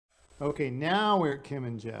Okay, now we're at Kim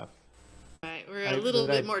and Jeff. All right, we're a little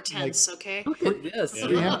bit more tense, okay? Look at this.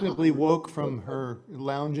 Preemptively woke from her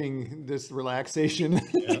lounging this relaxation.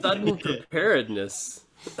 Sudden preparedness.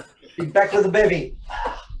 Back to the baby.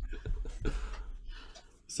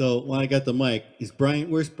 So when I got the mic, is Brian?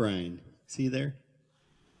 Where's Brian? Is he there?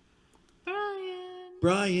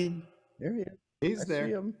 Brian. There he is. He's there.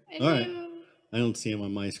 See him. All right. I don't see him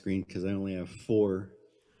on my screen because I only have 4.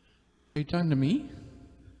 Are you talking to me?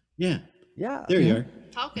 Yeah. Yeah. There you are.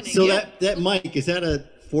 Talking So again. that mic, is that a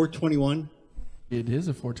 421? It is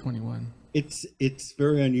a 421. It's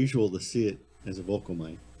very unusual to see it as a vocal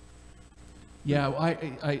mic. Yeah,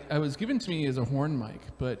 I was given to me as a horn mic,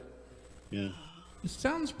 but Yeah. it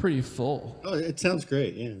sounds pretty full. Oh, it sounds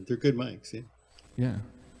great. Yeah, they're good mics. Yeah. Yeah.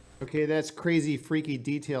 Okay, that's crazy, freaky,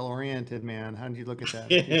 detail-oriented, man. How did you look at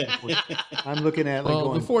that? I'm looking at like Well,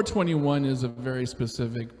 going, the 421 is a very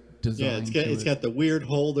specific design. Yeah, it's got the weird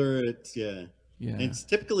holder. It's Yeah. And it's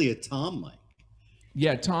typically a tom mic.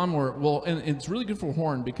 Yeah, Tom, and it's really good for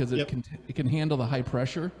horn because it can handle the high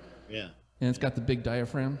pressure. Yeah. And it's got the big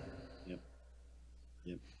diaphragm. Yep.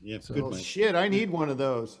 So- Good oh, mic. shit, I need one of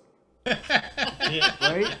those.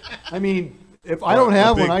 Right? I mean, if I don't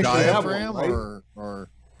have one, I should have one. Right? Or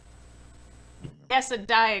Yes, a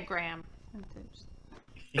diagram.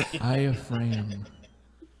 Diaphragm.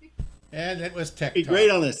 and it was Be tectonic. great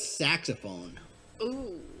on a saxophone.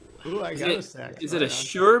 Ooh. Ooh, I got a sax. Is it a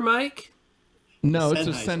Shure mic? No, it's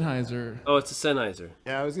a Sennheiser. Sennheiser. Oh, it's a Sennheiser.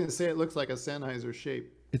 Yeah, I was going to say it looks like a Sennheiser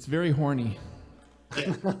shape. It's very horny.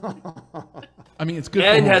 I mean, it's good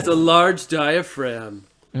And for has a horn. large diaphragm.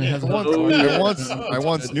 And it has a I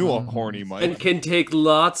once knew a horny mic. And can take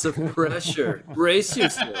lots of pressure. Brace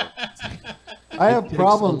yourself. I have takes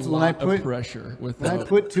problems a when I lot of put pressure with when I that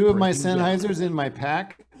put 2 of my breaking down. Sennheisers in my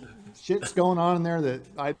pack. Shit's going on in there that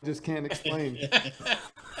I just can't explain.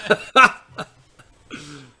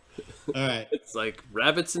 All right. It's like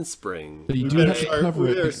rabbits in spring. But you We do better have to start, cover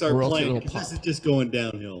we it, better start or else playing it'll 'cause pop. this is just going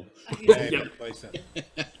downhill. Yep.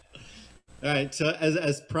 All right. So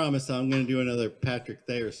as promised, I'm going to do another Patrick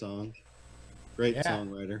Thayer song. Great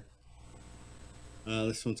songwriter.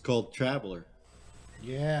 This one's called Traveler.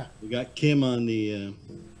 Yeah. We got Kim on the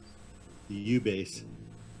U bass.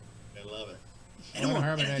 I love it. I want to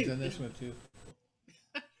harmonize on this one too.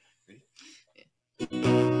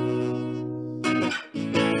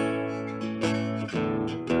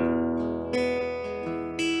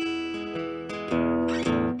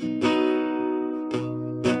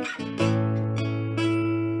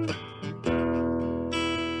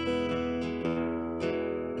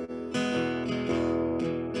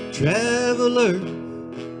 Traveler,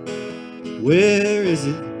 where is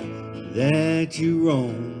it that you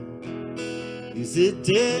roam? Is it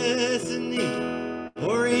destiny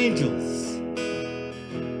or angels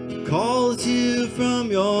calls you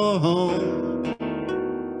from your home?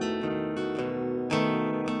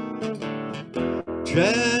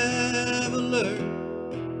 Traveler,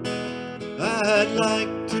 I'd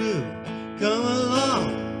like to come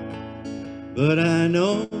along, but I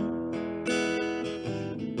know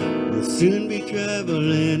we'll soon be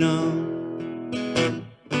traveling on.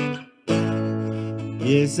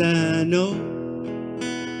 Yes, I know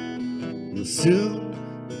we'll soon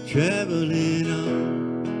be traveling on.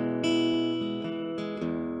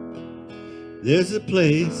 There's a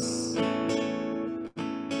place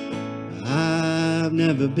I've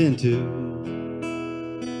never been to,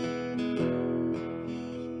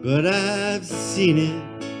 but I've seen it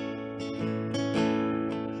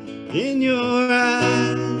in your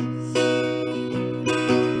eyes.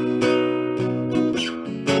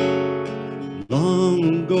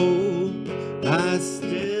 Long ago, I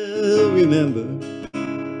still remember,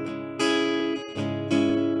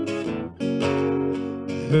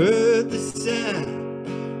 heard the sound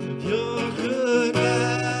of your goodbye.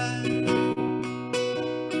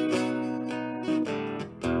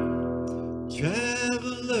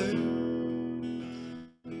 Traveler,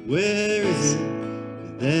 where is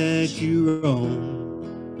it that you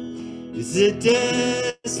roam? Is it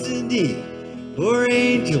destiny or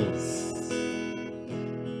angels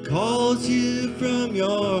calls you from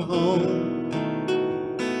your home?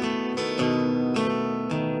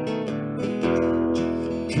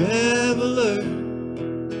 Traveler,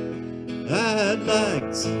 I'd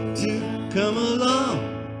like to come along,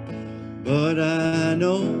 but I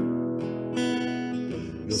know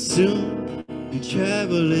you'll soon be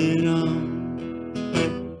traveling on.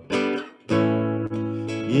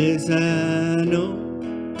 Yes, I know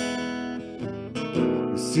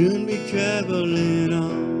you'll soon be traveling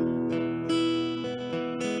on.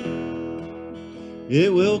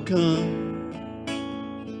 It will come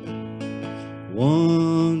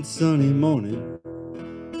one sunny morning,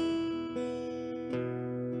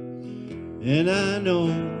 and I know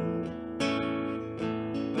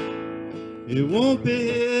it won't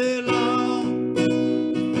be long.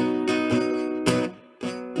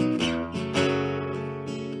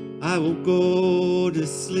 I will go to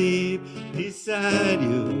sleep beside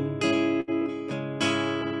you.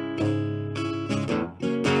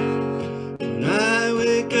 When I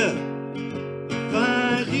wake up, I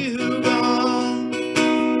find you gone.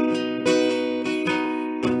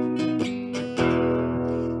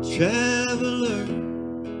 Traveler,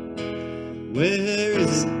 where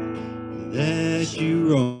is it that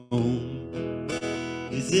you roam?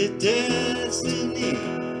 Is it destiny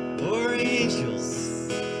or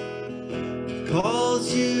angels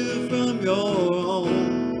calls you from your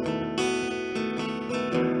home?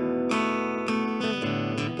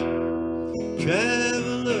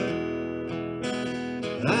 Traveler,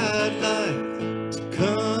 I'd like to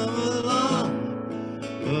come along,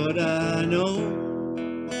 but I know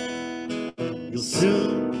you'll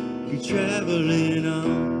soon be traveling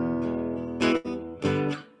on.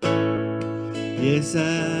 Yes,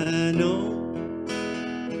 I know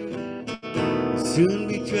you'll soon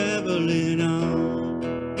be traveling on.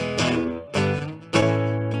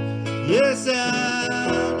 Yes, I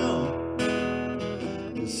know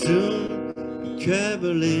you'll soon be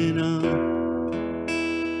traveling on.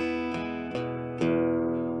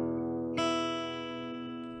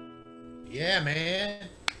 Yeah, man.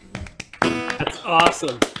 That's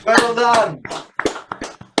awesome. Well done.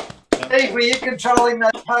 Steve, were you controlling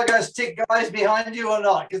those pogo stick guys behind you or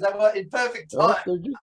not? Because they were in perfect time.